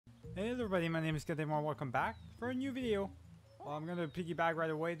Hey everybody, my name is Kademar. Welcome back for a new video. I'm gonna piggyback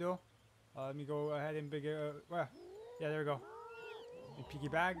right away though. Let me go ahead and yeah, there we go. And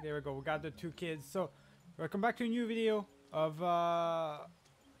piggyback, there we go. We got the two kids. So, welcome back to a new video of, I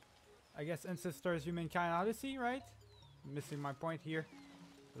guess, Ancestors, Humankind, Odyssey, right? I'm missing my point here.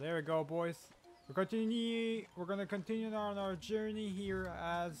 So there we go, boys. We're gonna continue on our journey here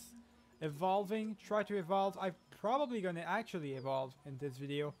as evolving. Try to evolve. I'm probably gonna actually evolve in this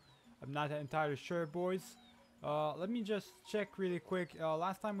video. I'm not entirely sure, boys. Let me just check really quick.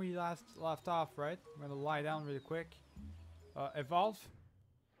 Last time we left off, right? I'm gonna lie down really quick.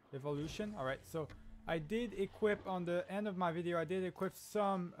 Evolution. Alright, so I did equip on the end of my video. I did equip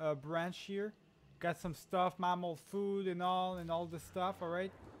some branch here. Got some stuff, mammal food and all this stuff,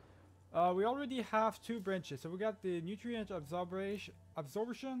 alright? We already have two branches. So we got the nutrient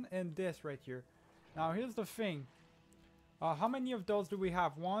absorption and this right here. Now here's the thing. How many of those do we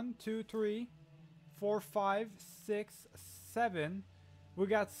have? 1, 2, 3, 4, 5, 6, 7. We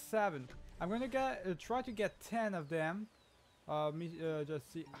got 7. I'm gonna try to get 10 of them.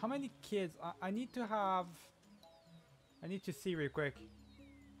 Just see how many kids. I need to have. I need to see real quick.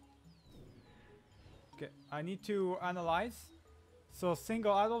 Okay, I need to analyze. So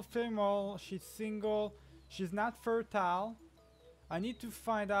single adult female. She's single. She's not fertile. I need to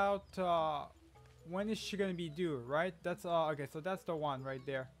find out. When is she gonna be due, right? That's okay, so that's the one right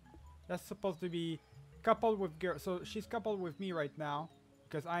there. That's supposed to be coupled with girl. So she's coupled with me right now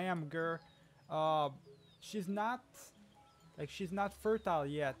because I am girl. She's not fertile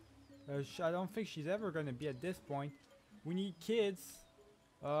yet. I don't think she's ever gonna be at this point. We need kids.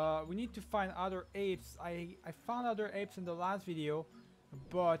 We need to find other apes. I found other apes in the last video,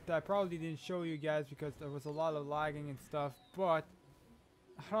 but I probably didn't show you guys because there was a lot of lagging and stuff. But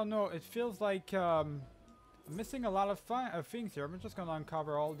I don't know, it feels like I'm missing a lot of things here. I'm just gonna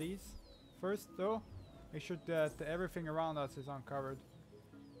uncover all these first though. Make sure that everything around us is uncovered.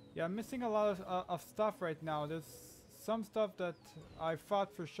 Yeah, I'm missing a lot of stuff right now. There's some stuff that I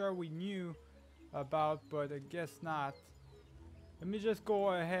thought for sure we knew about, but I guess not. Let me just go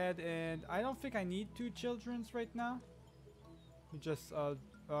ahead and I don't think I need 2 children right now. We just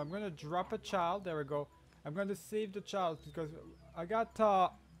I'm gonna drop a child. There we go. I'm going to save the child because I got,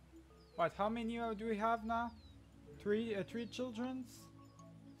 what, how many do we have now? 3 children?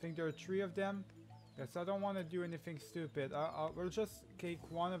 I think there are 3 of them. Guess I don't want to do anything stupid. We'll just take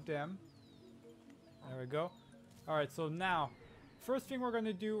one of them. There we go. Alright, so now, first thing we're going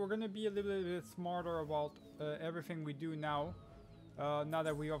to do, we're going to be a little bit smarter about everything we do now. Now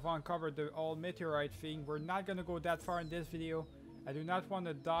that we have uncovered the old meteorite thing, we're not going to go that far in this video. I do not want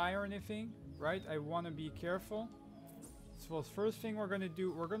to die or anything. Right, I want to be careful. So first thing we're gonna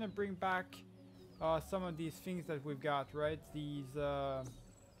do, we're gonna bring back some of these things that we've got, right? These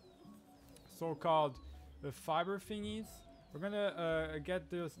so-called fiber thingies. We're gonna get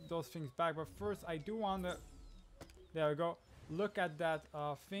those things back, but first I do want to. There we go. Look at that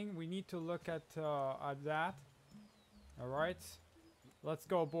thing. We need to look at that. All right, let's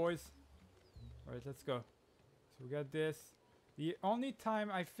go, boys. All right, let's go. So we got this. The only time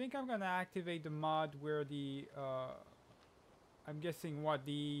I think I'm gonna activate the mod where the I'm guessing what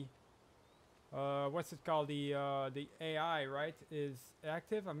the what's it called, the AI, right, is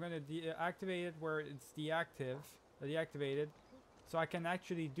active. I'm gonna deactivate it where it's deactivated, so I can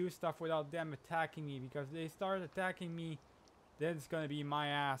actually do stuff without them attacking me, because they start attacking me, then it's gonna be my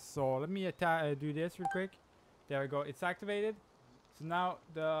ass. So let me do this real quick. There we go. It's activated. So now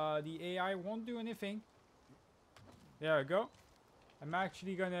the AI won't do anything. There we go. I'm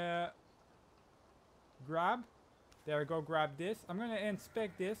actually gonna grab. There we go, grab this. I'm gonna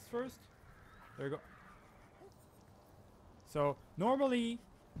inspect this first. There we go. So, normally...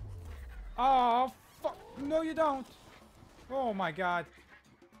 Oh, fuck! No, you don't! Oh my god.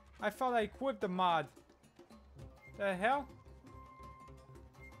 I thought I equipped the mod. The hell?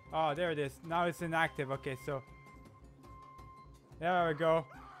 Oh, there it is. Now it's inactive. Okay, so... There we go.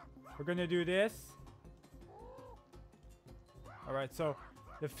 We're gonna do this. Alright, so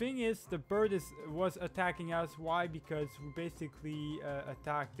the thing is, the bird was attacking us. Why? Because we basically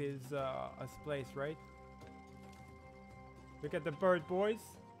attacked his place, right? Look at the bird, boys.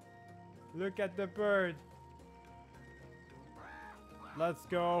 Look at the bird. Let's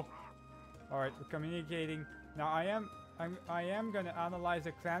go. Alright, we're communicating. Now I am gonna analyze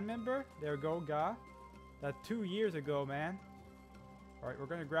a clan member. There we go, Ga. That 2 years ago, man. Alright, we're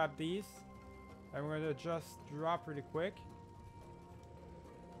gonna grab these. And we're gonna just drop really quick.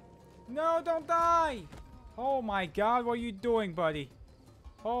 No, don't die! Oh my god, what are you doing, buddy?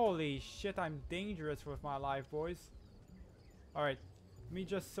 Holy shit, I'm dangerous with my life, boys. Alright. Let me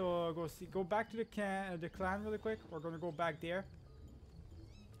just go back to the clan really quick. We're gonna go back there.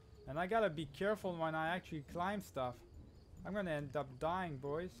 And I gotta be careful when I actually climb stuff. I'm gonna end up dying,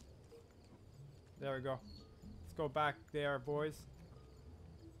 boys. There we go. Let's go back there, boys.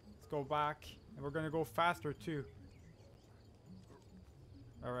 Let's go back. And we're gonna go faster too.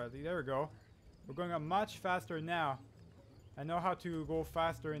 Alright, there we go. We're going up much faster now. I know how to go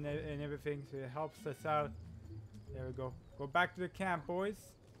faster and everything, so it helps us out. There we go. Go back to the camp, boys.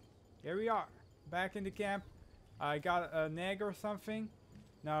 Here we are. Back in the camp. I got an egg or something.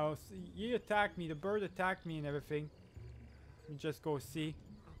 Now, he attacked me. The bird attacked me and everything. Let me just go see.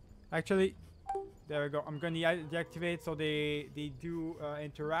 Actually, there we go. I'm going to deactivate so they do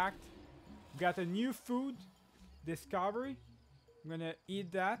interact. Got a new food discovery. I'm going to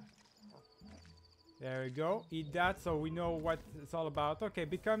eat that. There we go. Eat that so we know what it's all about. Okay,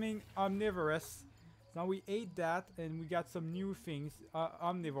 becoming omnivorous. Now we ate that and we got some new things.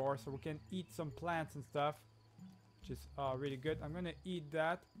 Omnivore, so we can eat some plants and stuff. Which is really good. I'm gonna eat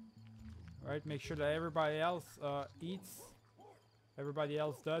that. Alright, make sure that everybody else eats. Everybody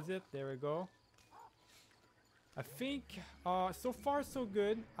else does it. There we go. I think so far so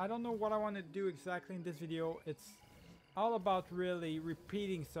good. I don't know what I want to do exactly in this video. It's all about really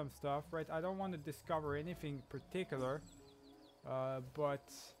repeating some stuff, right? I don't want to discover anything particular. But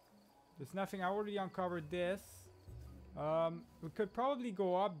there's nothing. I already uncovered this. We could probably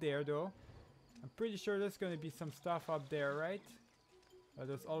go up there though. I'm pretty sure there's going to be some stuff up there, right?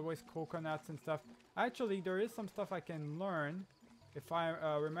 There's always coconuts and stuff. Actually, there is some stuff I can learn. If I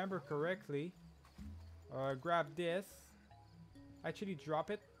remember correctly. Grab this. Actually,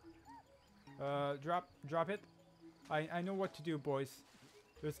 drop it. Drop it. I know what to do, boys.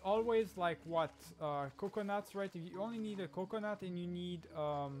 There's always like what? Coconuts, right? You only need a coconut and you need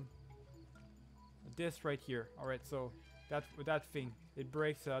this right here. Alright, so that thing. It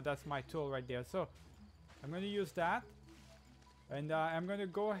breaks. That's my tool right there. So I'm going to use that. And I'm going to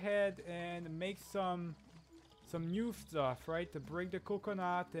go ahead and make some new stuff, right? To break the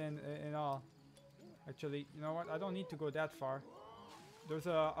coconut and all. Actually, you know what? I don't need to go that far. There's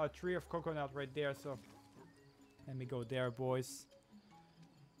a tree of coconut right there, so let me go there, boys.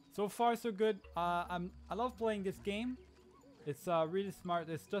 So far, so good. I love playing this game. It's really smart.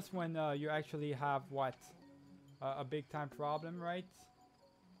 It's just when you actually have what? A big time problem, right?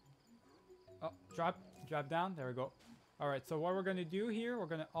 Oh, drop down. There we go. Alright, so what we're gonna do here, we're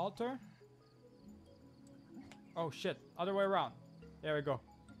gonna alter. Oh shit, other way around. There we go.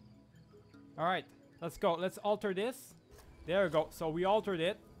 Alright, let's go. Let's alter this. There we go. So we altered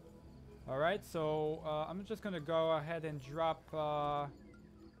it. Alright, so I'm just gonna go ahead and drop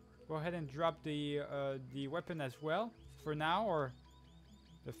the weapon as well for now, or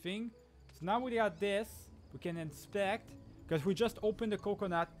the thing. So now we got this. We can inspect because we just opened the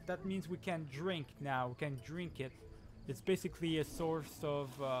coconut. That means we can drink now. We can drink it. It's basically a source of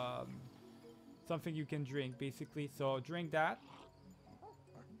something you can drink, basically. So drink that.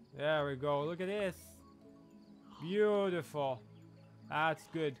 There we go. Look at this. Beautiful. That's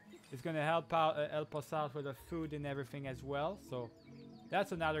good. It's gonna help us out with the food and everything as well. So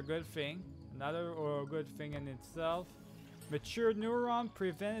that's another good thing. Another good thing in itself. Mature neuron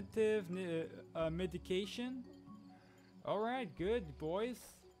preventative medication. Alright, good boys.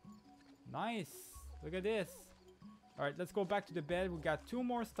 Nice. Look at this. Alright, let's go back to the bed. We got 2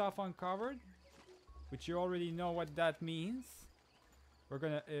 more stuff uncovered, which you already know what that means. We're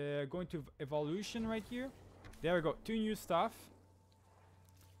gonna go into evolution right here. There we go. 2 new stuff.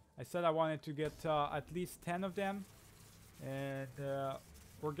 I said I wanted to get at least 10 of them. And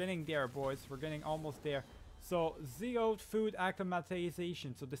we're getting there, boys. We're getting almost there. So, zygote food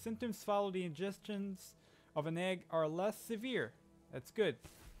acclimatization. So, the symptoms following the ingestions of an egg are less severe. That's good.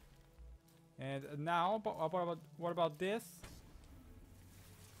 And now, what about this?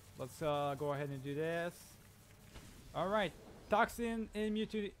 Let's go ahead and do this. Alright. Toxin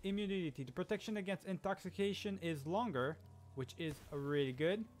immunity. The protection against intoxication is longer, which is really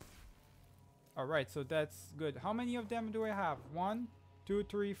good. Alright, so that's good. How many of them do I have? 1, 2,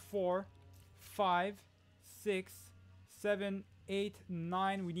 3, 4, 5, 6, 7, 8,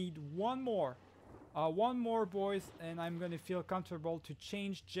 9. We need 1 more. 1 more, boys, and I'm gonna feel comfortable to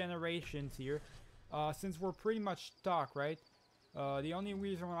change generations here. Since we're pretty much stuck, right? The only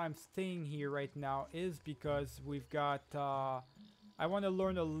reason why I'm staying here right now is because we've got... I want to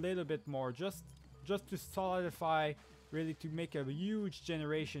learn a little bit more. Just to solidify, really, to make a huge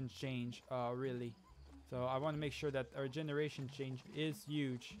generation change, really. So I want to make sure that our generation change is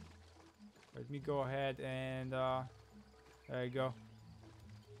huge. Let me go ahead and... there you go.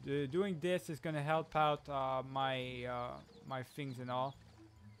 Doing this is going to help out my my things and all.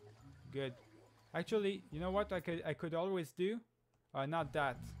 Good. Actually, you know what I could always do? Not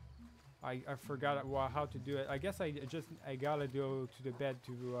that. I forgot how to do it. I guess I gotta go to the bed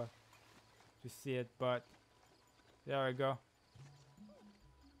to see it, but there we go.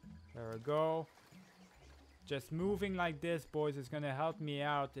 There we go. Just moving like this, boys, is gonna help me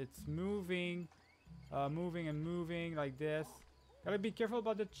out. It's moving, moving and moving like this. Gotta be careful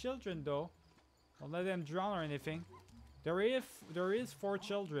about the children, though. Don't let them drown or anything. There is 4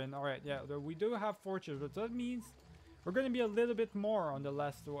 children. All right, yeah, we do have 4 children. So that means we're gonna be a little bit more on the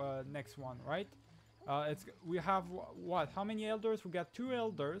next one, right? We have what? How many elders? We got 2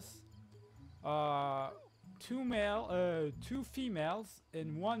 elders, 2 females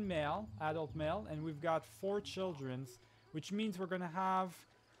and 1 male, adult male, and we've got 4 children, which means we're gonna have,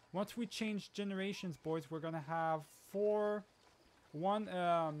 once we change generations, boys, we're gonna have 1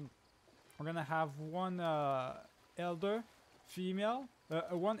 elder female,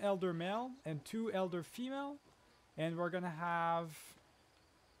 1 elder male and 2 elder female, and we're gonna have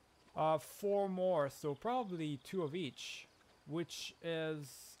 4 more, so probably 2 of each, which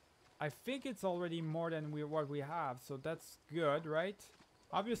is, I think it's already more than what we have, so that's good, right?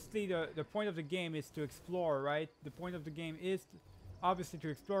 Obviously, the point of the game is to explore, right? The point of the game is obviously to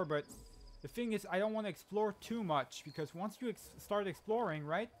explore, but the thing is, I don't want to explore too much, because once you start exploring,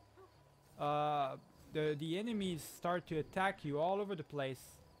 right? The enemies start to attack you all over the place,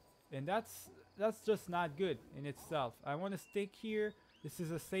 and that's just not good in itself. I want to stick here. This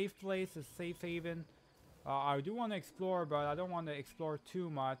is a safe place, a safe haven. I do want to explore, but I don't want to explore too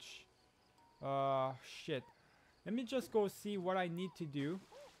much. Shit. Let me just go see what I need to do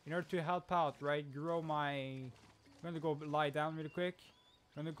in order to help out, right? Grow my... I'm gonna go lie down really quick.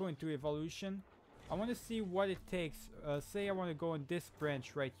 I'm gonna go into evolution. I want to see what it takes. Say I want to go in this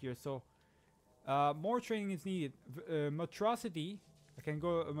branch right here. So, more training is needed. Motrocity. I can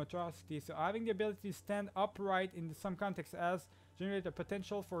go motrocity. So, having the ability to stand upright in some context has generated a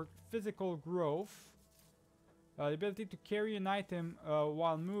potential for physical growth. The ability to carry an item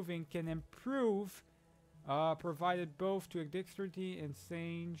while moving can improve, provided both to dexterity and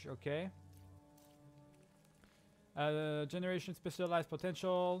range. Okay. Generation specialized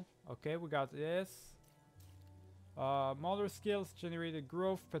potential. Okay, we got this. Motor skills generated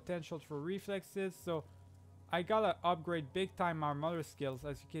growth potential for reflexes. So I gotta upgrade big time my motor skills.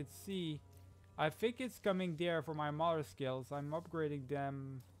 As you can see, I think it's coming there for my motor skills. I'm upgrading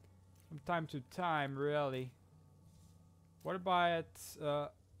them from time to time, really. What about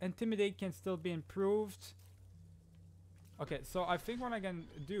intimidate can still be improved. Okay, so I think what I can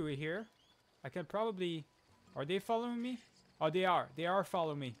do here, I can probably... Are they following me? Oh, they are. They are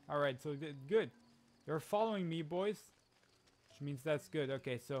following me. Alright, so good. They're following me, boys. Which means that's good.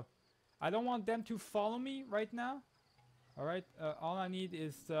 Okay, so I don't want them to follow me right now. Alright, all I need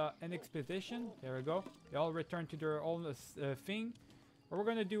is an expedition. There we go. They all return to their own thing. What we're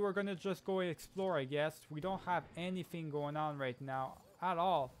gonna do, we're gonna just go explore, I guess. We don't have anything going on right now at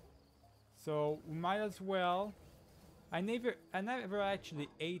all. So we might as well... I never actually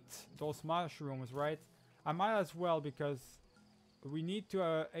ate those mushrooms, right? I might as well, because we need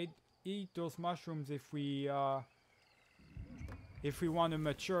to eat those mushrooms if we want to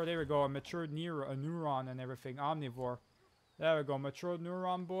mature. There we go, a matured neuron and everything, omnivore. There we go, matured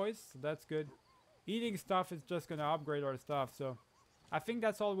neuron, boys. So that's good. Eating stuff is just gonna upgrade our stuff, so I think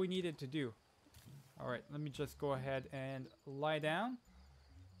that's all we needed to do. Alright, let me just go ahead and lie down.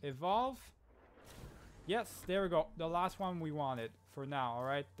 Evolve. Yes, there we go. The last one we wanted for now,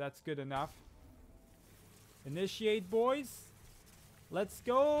 alright? That's good enough. Initiate, boys. Let's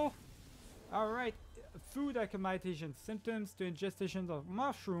go. Alright. Food acclimatization. Symptoms to ingestion of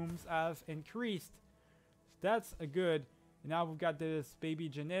mushrooms have increased. That's a good. Now we've got this baby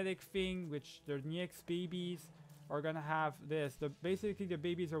genetic thing, which the next babies are gonna have this. Basically the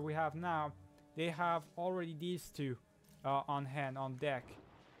babies that we have now, they have already these two on hand, on deck.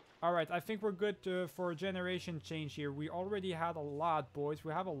 Alright, I think we're good for a generation change here. We already had a lot, boys.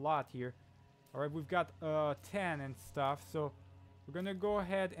 We have a lot here. Alright, we've got 10 and stuff. So we're gonna go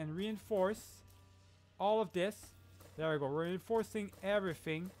ahead and reinforce all of this. There we go. We're reinforcing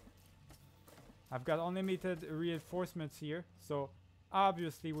everything. I've got unlimited reinforcements here. So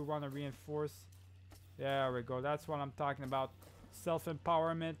obviously we want to reinforce. There we go. That's what I'm talking about.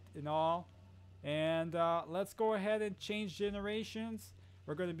 Self-empowerment and all. And let's go ahead and change generations.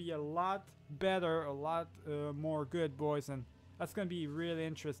 We're going to be a lot better, a lot more good, boys. And that's going to be really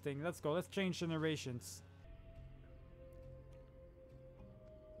interesting. Let's go. Let's change generations.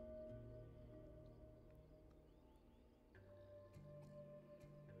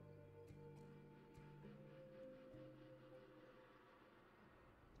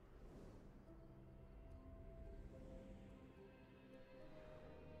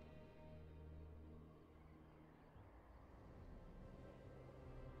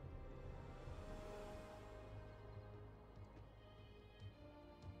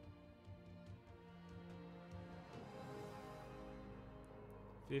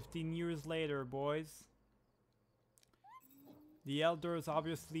 15 years later, boys. The elders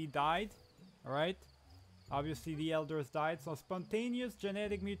obviously died. Alright? Obviously the elders died. So spontaneous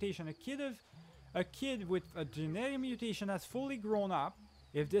genetic mutation. A kid with a genetic mutation has fully grown up.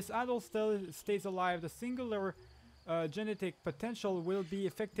 If this adult still stays alive, the singular genetic potential will be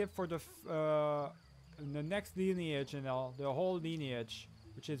effective for the next lineage and all, the whole lineage,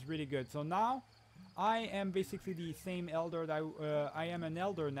 which is really good. So now I am basically the same elder that I am an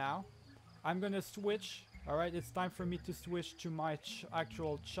elder now. I'm gonna switch. Alright, it's time for me to switch to my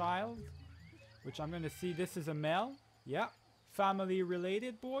actual child, which I'm gonna see. This is a male. Yeah, family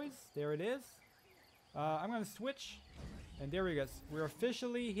related, boys. There it is. I'm gonna switch, and there we go. We're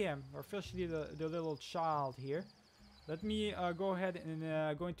officially him. We're officially the little child here. Let me go ahead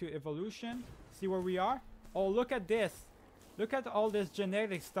and go into evolution. See where we are. Oh, look at this. Look at all this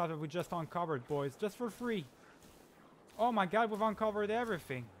genetic stuff that we just uncovered, boys. Just for free. Oh my god, we've uncovered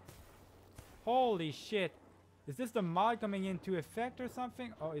everything. Holy shit. Is this the mod coming into effect or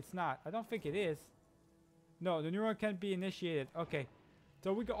something? Oh, it's not. I don't think it is. No, the neuron can't be initiated. Okay.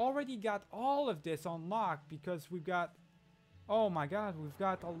 So we already got all of this unlocked because we've got... Oh my god, we've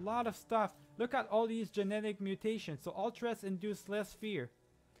got a lot of stuff. Look at all these genetic mutations. So ultras induce less fear.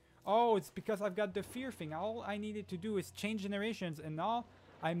 Oh, it's because I've got the fear thing. All I needed to do is change generations and now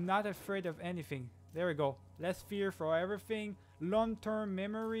I'm not afraid of anything. There we go. Less fear for everything. Long-term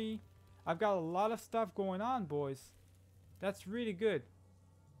memory. I've got a lot of stuff going on, boys. That's really good.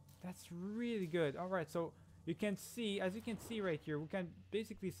 That's really good. Alright, so you can see, as you can see right here, we can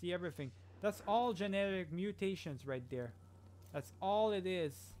basically see everything. That's all genetic mutations right there. That's all it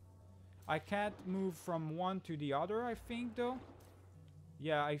is. I can't move from one to the other, I think, though.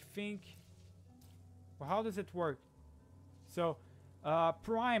 Yeah, I think... Well, how does it work? So,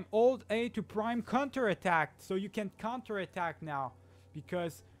 prime, old A to prime counterattack. So you can counterattack now.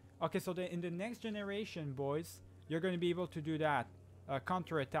 Because, okay, so in the next generation, boys, you're going to be able to do that.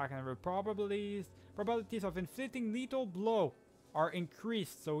 Counterattack. And the probabilities of inflicting lethal blow are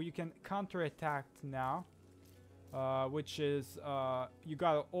increased. So you can counterattack now. Which is, you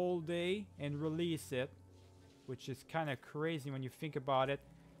got an old A and release it. Which is kind of crazy when you think about it.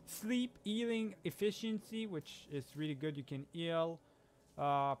 Sleep, healing, efficiency, which is really good. You can heal.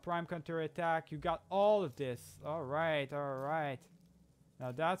 Prime counter attack. You got all of this. Alright, alright.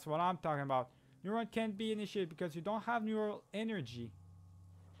 Now that's what I'm talking about. Neuron can't be initiated because you don't have neural energy.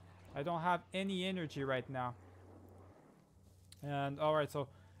 I don't have any energy right now. And alright, so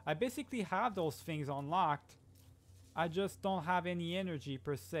I basically have those things unlocked. I just don't have any energy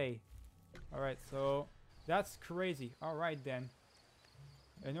per se. Alright, so... That's crazy. Alright then.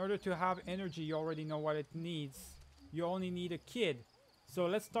 In order to have energy, you already know what it needs. You only need a kid. So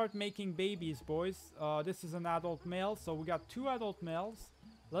let's start making babies, boys. This is an adult male. So we got 2 adult males.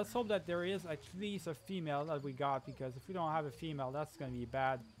 Let's hope that there is at least a female that we got. Because if we don't have a female, that's going to be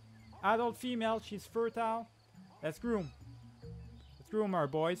bad. Adult female. She's fertile. Let's groom. Let's groom her,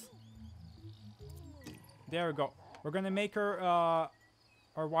 boys. There we go. We're going to make her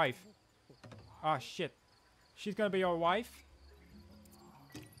our wife. Ah, shit. She's gonna be our wife.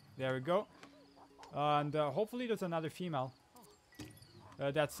 There we go. And hopefully there's another female.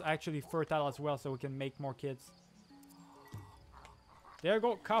 That's actually fertile as well, so we can make more kids. There we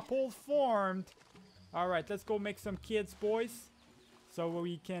go. Couple formed. Alright, let's go make some kids, boys. So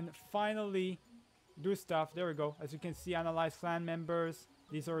we can finally do stuff. There we go. As you can see, analyze clan members.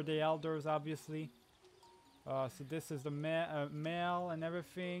 These are the elders, obviously. So this is the male and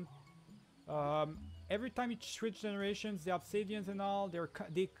everything. Every time you switch generations, the obsidians and all,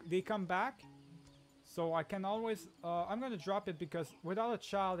 they come back. So I can always... I'm going to drop it because without a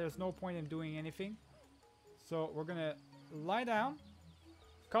child, there's no point in doing anything. So we're going to lie down.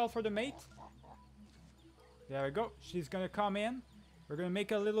 Call for the mate. There we go. She's going to come in. We're going to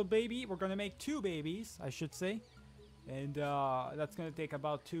make a little baby. We're going to make 2 babies, I should say. And that's going to take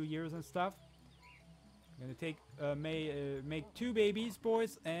about 2 years and stuff. We're going to take make 2 babies,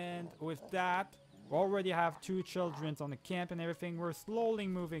 boys. And with that... We already have 2 children on the camp and everything. We're slowly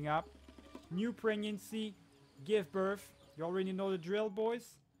moving up. New pregnancy. Give birth. You already know the drill, boys.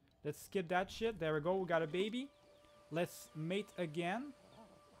 Let's skip that shit. There we go. We got a baby. Let's mate again.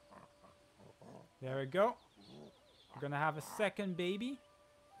 There we go. We're gonna have a second baby.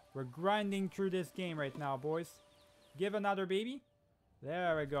 We're grinding through this game right now, boys. Give another baby.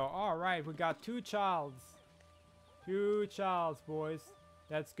 There we go. Alright, we got 2 childs. 2 childs, boys.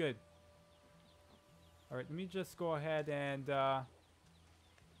 That's good. Alright, let me just go ahead and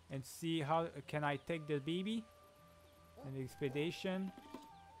see how can I take the baby and the expedition.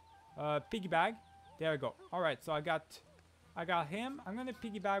 Piggy bag. There we go. Alright, so I got I got him. I'm gonna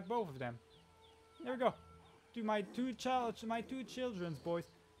piggyback both of them. There we go. To my two children's, boys.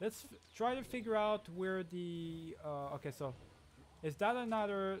 Let's try to figure out where the... okay, so... Is that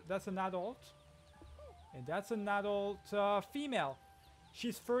another... That's an adult. And that's an adult female.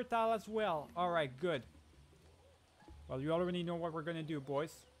 She's fertile as well. Alright, good. Well, you already know what we're gonna do,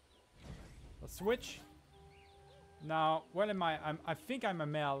 boys. Let's switch. Now, what am I? I think I'm a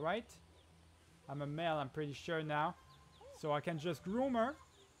male, right? I'm a male, I'm pretty sure now. So I can just groom her.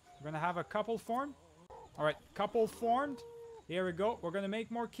 We're gonna have a couple formed. Alright, couple formed. Here we go. We're gonna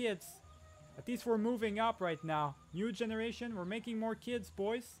make more kids. At least we're moving up right now. New generation, we're making more kids,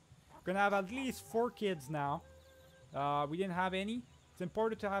 boys. We're gonna have at least 4 kids now. We didn't have any. It's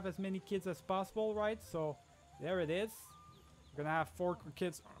important to have as many kids as possible, right? So, there it is. We're gonna have 4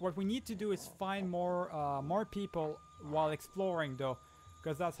 kids. What we need to do is find more people while exploring, though.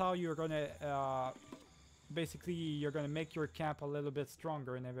 Because that's how you're gonna... basically, you're gonna make your camp a little bit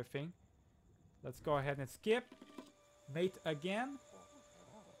stronger and everything. Let's go ahead and skip. Mate again.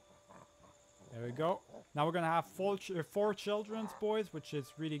 There we go. Now we're gonna have 4 children's, boys, which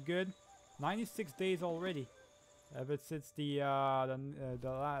is really good. 96 days already. Ever since the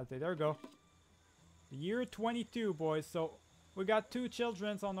last day. There we go. The year 22, boys. So we got 2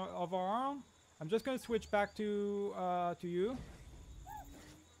 children's of our own. I'm just gonna switch back to you.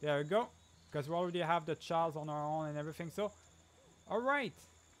 There we go. Because we already have the child on our own and everything. So, all right.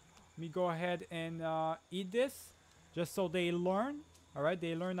 Let me go ahead and eat this. Just so they learn. Alright,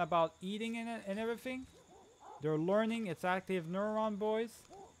 they learn about eating and everything. They're learning. It's active neuron, boys.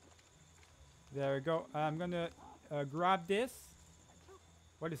 There we go. I'm gonna grab this.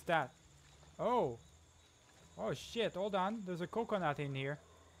 What is that? Oh. Oh shit, hold on. There's a coconut in here.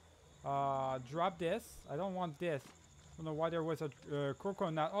 Drop this. I don't want this. I don't know why there was a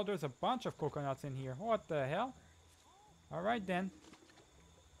coconut. Oh, there's a bunch of coconuts in here. What the hell? Alright then.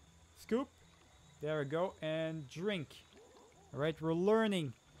 Scoop. There we go. And drink. Alright, we're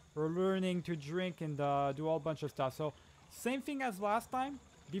learning. We're learning to drink and do a whole bunch of stuff. So, same thing as last time.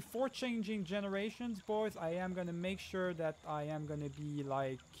 Before changing generations, boys, I am going to make sure that I am going to be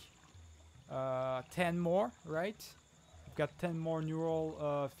like 10 more, right? I've got 10 more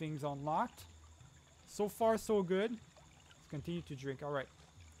neural things unlocked. So far, so good. Let's continue to drink. Alright.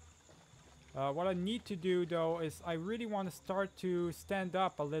 What I need to do, though, is I really want to start to stand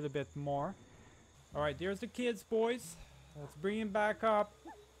up a little bit more. Alright, there's the kids, boys. Let's bring him back up.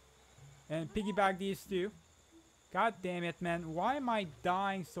 And piggyback these 2. God damn it, man. Why am I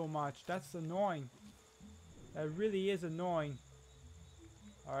dying so much? That's annoying. That really is annoying.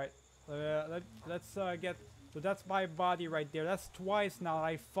 Alright. Let's get... So that's my body right there. That's twice now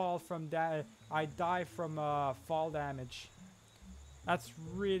I fall from that. I die from fall damage. That's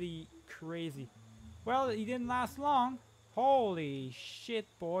really crazy. Well, he didn't last long. Holy shit,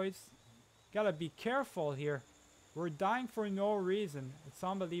 boys. Gotta be careful here. We're dying for no reason. It's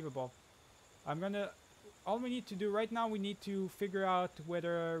unbelievable. I'm gonna... All we need to do right now, we need to figure out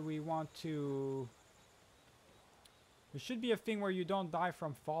whether we want to... There should be a thing where you don't die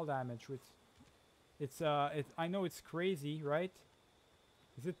from fall damage. Which I know it's crazy, right?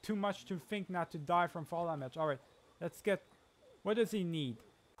 Is it too much to think not to die from fall damage? Alright, let's get... What does he need?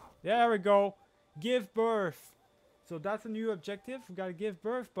 There we go. Give birth. So that's a new objective. We gotta give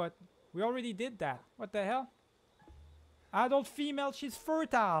birth, but we already did that. What the hell? Adult female, she's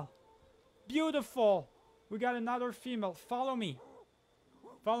fertile. Beautiful. We got another female. Follow me.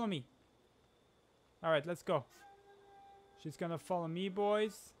 Follow me. Alright, let's go. She's gonna follow me,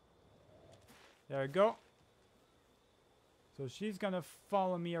 boys. There we go. So she's gonna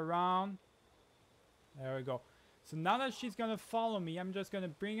follow me around. There we go. So now that she's gonna follow me, I'm just gonna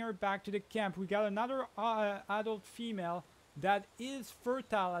bring her back to the camp. We got another adult female that is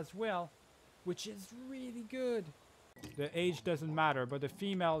fertile as well, which is really good. The age doesn't matter, but the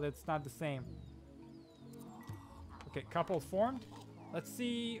female, it's not the same. Okay, couple formed. Let's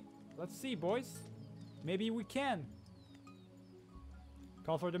see, boys. Maybe we can.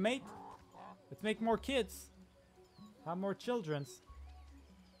 Call for the mate. Let's make more kids. Have more children's.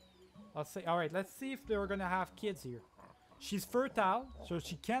 Alright, let's see if they're gonna have kids here. She's fertile, so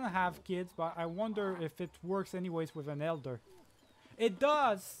she can have kids, but I wonder if it works anyways with an elder. It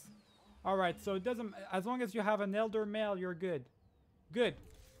does! Alright, so it doesn't... As long as you have an elder male, you're good. Good.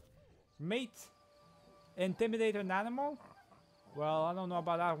 Mate. Intimidate an animal? Well, I don't know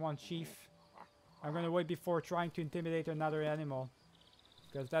about that one, chief. I'm gonna wait before trying to intimidate another animal.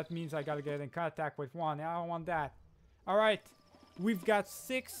 Because that means I gotta get in contact with one. I don't want that. Alright. We've got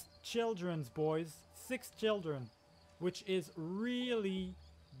 6 children's, boys. 6 children. Which is really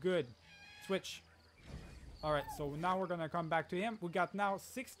good. Switch. Alright, so now we're gonna come back to him. We got now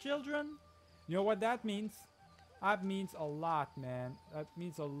 6 children. You know what that means? That means a lot, man. That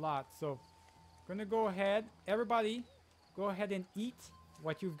means a lot. So, gonna go ahead. Everybody, go ahead and eat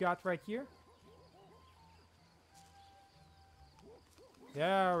what you've got right here.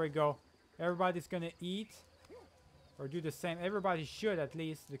 There we go. Everybody's gonna eat. Or do the same. Everybody should, at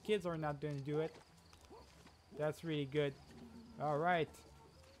least. The kids are not gonna do it. That's really good. Alright.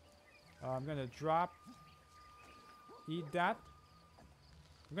 I'm gonna drop. Eat that.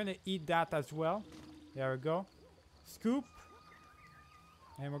 I'm gonna eat that as well. There we go. Scoop.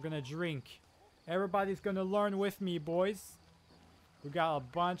 And we're gonna drink. Everybody's gonna learn with me, boys. We got a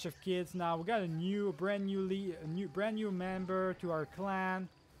bunch of kids now. We got a brand new member to our clan,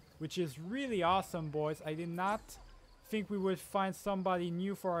 which is really awesome, boys. I did not think we would find somebody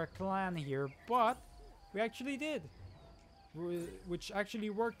new for our clan here, but we actually did, which actually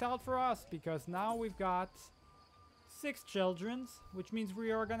worked out for us because now we've got 6 children, which means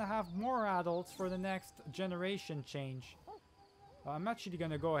we are gonna have more adults for the next generation change. I'm actually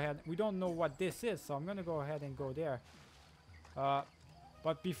gonna go ahead. We don't know what this is, so I'm gonna go ahead and go there.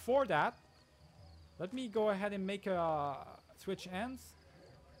 But before that, let me go ahead and make a switch ends.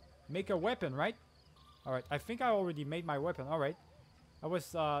 Make a weapon, right? All right. I think I already made my weapon. All right. That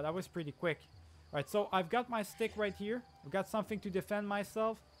was pretty quick. All right. So I've got my stick right here. I've got something to defend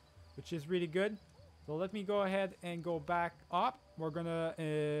myself, which is really good. So let me go ahead and go back up. We're gonna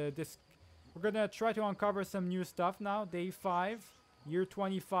try to uncover some new stuff now. Day 5, year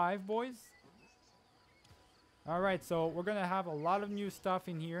 25, boys. Alright, so we're gonna have a lot of new stuff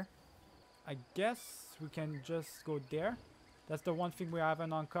in here. I guess we can just go there. That's the one thing we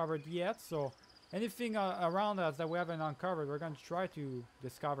haven't uncovered yet. So anything around us that we haven't uncovered, we're gonna try to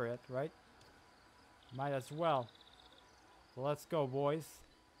discover it, right? Might as well. So let's go, boys.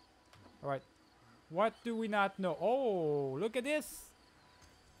 Alright. What do we not know? Oh, look at this.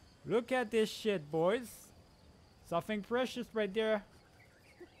 Look at this shit, boys. Something precious right there.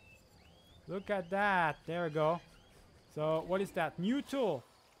 Look at that. There we go. So, what is that? New tool.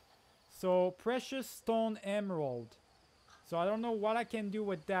 So, precious stone emerald. So, I don't know what I can do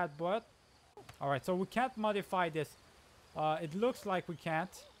with that, but... Alright, so we can't modify this. It looks like we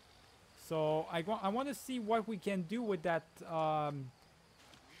can't. So, I want to see what we can do with that...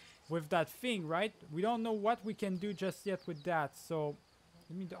 with that thing, right? We don't know what we can do just yet with that. So,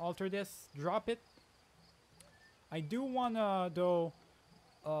 let me alter this. Drop it. I do want to, though...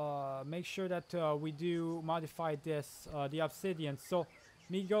 make sure that we do modify this, the obsidian. So,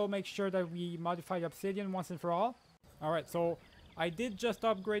 me go make sure that we modify the obsidian once and for all. Alright, so I did just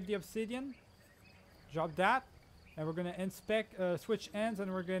upgrade the obsidian. Drop that. And we're gonna inspect, switch ends,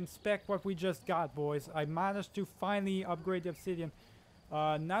 and we're gonna inspect what we just got, boys. I managed to finally upgrade the obsidian.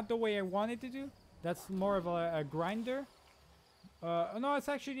 Not the way I wanted to do. That's more of a grinder. No, it's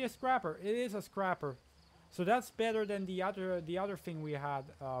actually a scrapper. It is a scrapper. So that's better than the other thing we had,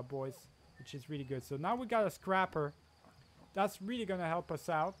 boys, which is really good. So now we got a scrapper. That's really gonna help us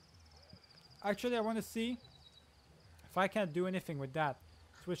out. Actually, I want to see if I can't do anything with that.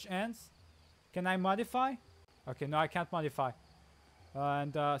 Switch ends. Can I modify? Okay, no, I can't modify.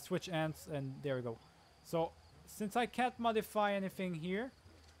 And switch ends, and there we go. So since I can't modify anything here,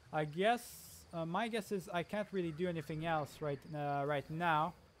 I guess my guess is I can't really do anything else right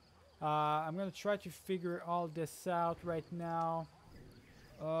now. I'm gonna try to figure all this out right now.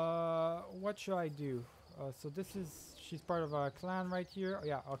 What should I do? So this is, she's part of our clan right here. Oh,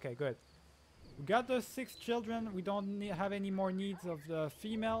 yeah, okay, good. We got the 6 children. We don't have any more needs of the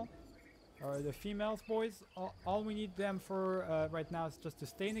female, or the females, boys. All we need them for right now is just to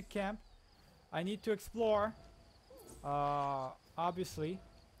stay in the camp. I need to explore, obviously.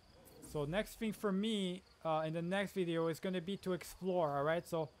 So next thing for me in the next video is gonna be to explore. All right,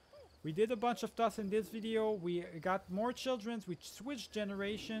 so we did a bunch of stuff in this video. We got more children. We switched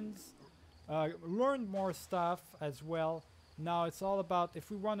generations. Learned more stuff as well. Now it's all about,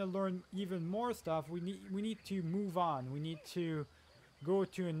 if we want to learn even more stuff, we need to move on. We need to go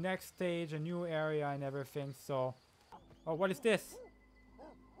to a next stage, a new area and everything. So, oh, what is this?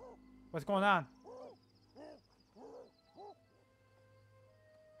 What's going on?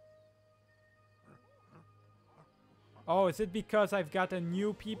 Oh, is it because I've got a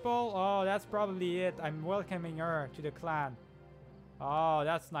new people? Oh, that's probably it. I'm welcoming her to the clan. Oh,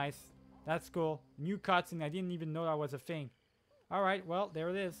 that's nice. That's cool. New cutscene. I didn't even know that was a thing. Alright, well, there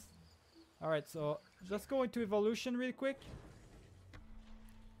it is. Alright, so just go into evolution real quick.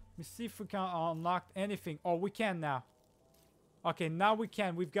 Let me see if we can unlock anything. Oh, we can now. Okay, now we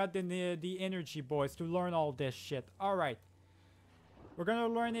can. We've got the energy, boys, to learn all this shit. Alright. We're gonna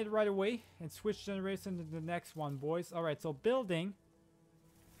learn it right away and switch generation to the next one, boys. Alright, so building.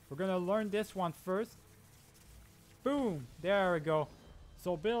 We're gonna learn this one first. Boom! There we go.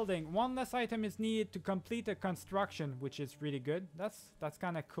 So building. One less item is needed to complete a construction, which is really good. That's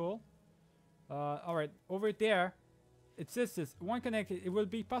kind of cool. Alright, over there, it says this. One connected. It will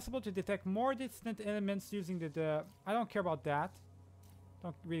be possible to detect more distant elements using the I don't care about that.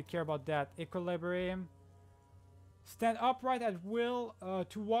 Don't really care about that. Equilibrium. Stand upright at will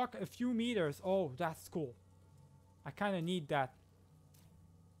to walk a few meters. Oh, that's cool. I kind of need that.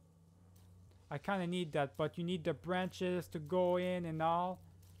 But you need the branches to go in and all.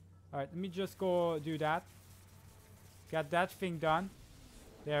 Alright, let me just go do that. Got that thing done.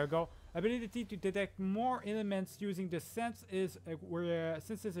 There we go. Ability to detect more elements using the sense is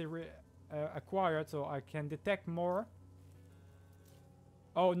acquired, so I can detect more.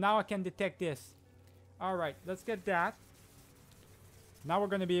 Oh, now I can detect this. Alright, let's get that. Now we're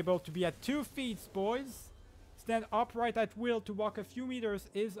going to be able to be at 2 feet, boys. Stand upright at will to walk a few meters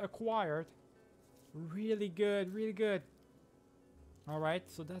is acquired. Really good, really good. Alright,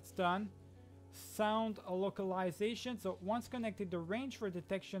 so that's done. Sound localization. So once connected, the range for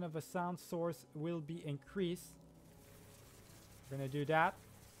detection of a sound source will be increased. We're going to do that.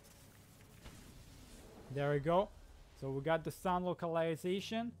 There we go. So we got the sound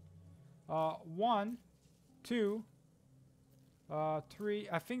localization. 1, 2, 3.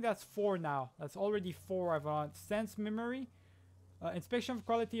 I think that's 4 now. That's already 4 I've on. Sense memory. Inspection of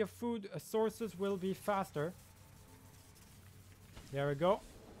quality of food sources will be faster. There we go.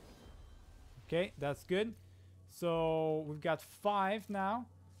 Okay, that's good. So we've got 5 now.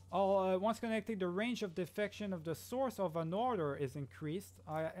 Once connected, the range of detection of the source of an order is increased.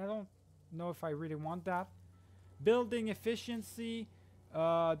 I don't know if I really want that. Building efficiency.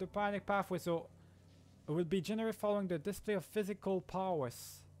 The panic pathway. So it will be generated following the display of physical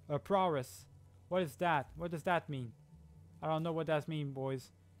prowess. What is that? What does that mean? I don't know what that means,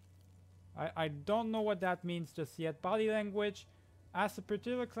 boys. I don't know what that means just yet. Body language. Ask a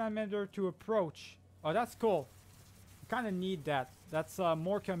particular clan member to approach. Oh, that's cool. I kind of need that. That's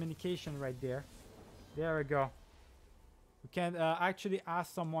more communication right there. There we go. We can actually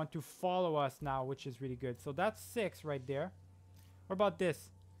ask someone to follow us now, which is really good. So that's 6 right there. What about this?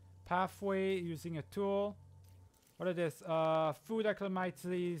 Pathway using a tool. What is this? Food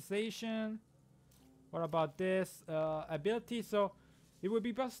acclimatization. What about this? Ability. So it would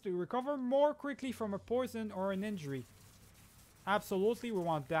be best to recover more quickly from a poison or an injury. Absolutely, we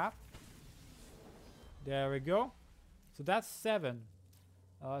want that. There we go. So that's 7.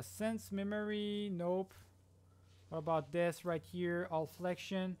 Sense memory. Nope. What about this right here? All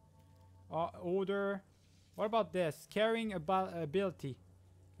flexion. Odor. What about this? Carrying ability.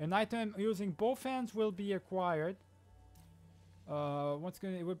 An item using both hands will be acquired. Move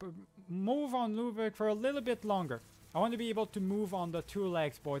on Luvic for a little bit longer. I want to be able to move on the 2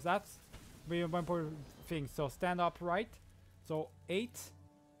 legs, boys. That's very important thing. So stand upright. So 8.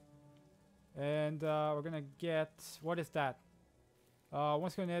 And we're gonna get, what is that?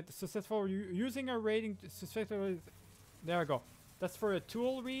 Once gonna get successful using a rating successfully. There we go. That's for a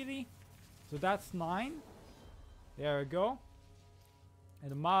tool, really. So that's 9. There we go. And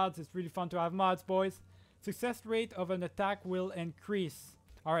the mods, it's really fun to have mods, boys. Success rate of an attack will increase.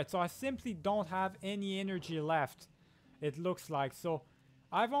 Alright, so I simply don't have any energy left, it looks like. So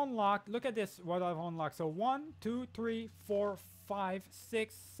I've unlocked, look at this, what I've unlocked. So 1, 2, 3, 4, 5,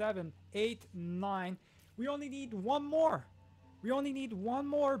 6, 7, 8, 9. We only need 1 more. We only need 1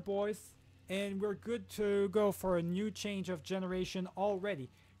 more, boys. And we're good to go for a new change of generation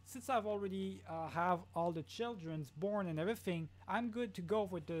already. Since I've already have all the children's born and everything, I'm good to go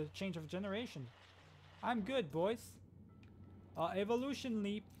with the change of generation. I'm good, boys. Evolution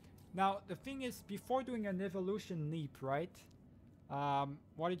leap. Now, the thing is, before doing an evolution leap, right?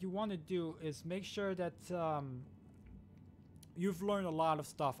 What you want to do is make sure that you've learned a lot of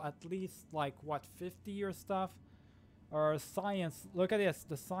stuff. At least, like, what, 50 or stuff? Or science. Look at this,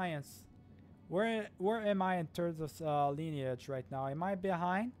 the science. Where am I in terms of lineage right now? Am I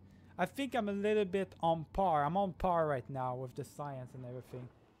behind? I think I'm a little bit on par. I'm on par right now with the science and everything.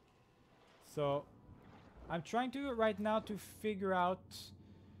 So I'm trying to right now to figure out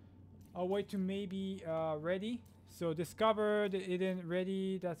a way to maybe ready. So discover the hidden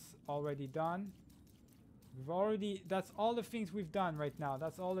ready. That's already done. That's all the things we've done right now.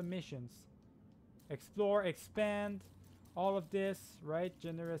 That's all the missions. Explore, expand, all of this, right?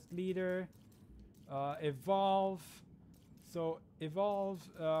 Generous leader. Evolve. So evolve,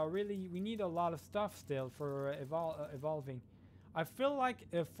 really we need a lot of stuff still for evolving. I feel like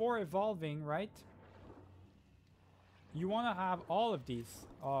for evolving, right? you want to have all of these,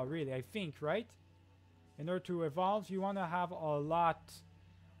 really, I think, right? In order to evolve, you want to have a lot,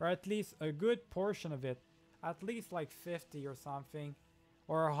 or at least a good portion of it. At least like 50 or something,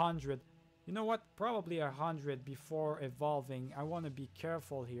 or 100. You know what? Probably 100 before evolving. I want to be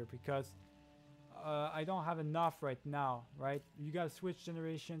careful here because I don't have enough right now, right? You gotta switch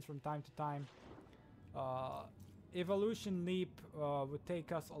generations from time to time. Evolution leap would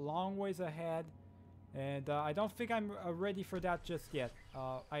take us a long ways ahead, and I don't think I'm ready for that just yet.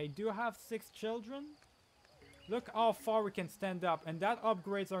 I do have 6 children. Look how far we can stand up, and that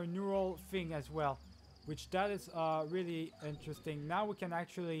upgrades our neural thing as well, which that is really interesting. Now we can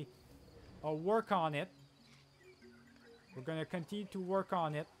actually work on it. We're gonna continue to work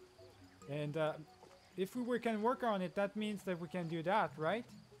on it, and if we can work on it, that means that we can do that, right?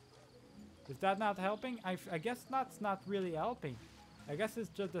 Is that not helping? I guess that's not really helping. I guess it's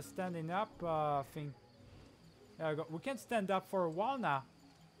just the standing up thing. There we go. We can stand up for a while now.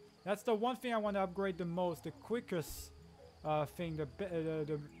 That's the one thing I want to upgrade the most. The quickest thing.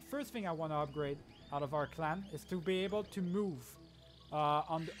 The first thing I want to upgrade out of our clan is to be able to move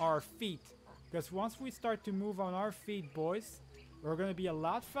on our feet. Because once we start to move on our feet, boys, we're going to be a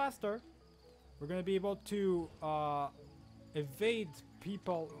lot faster. We're going to be able to evade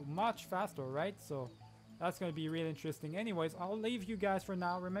people much faster, right? So that's going to be really interesting. Anyways, I'll leave you guys for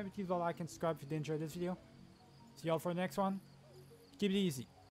now. Remember to leave a like and subscribe if you did enjoy this video. See y'all for the next one. Keep it easy.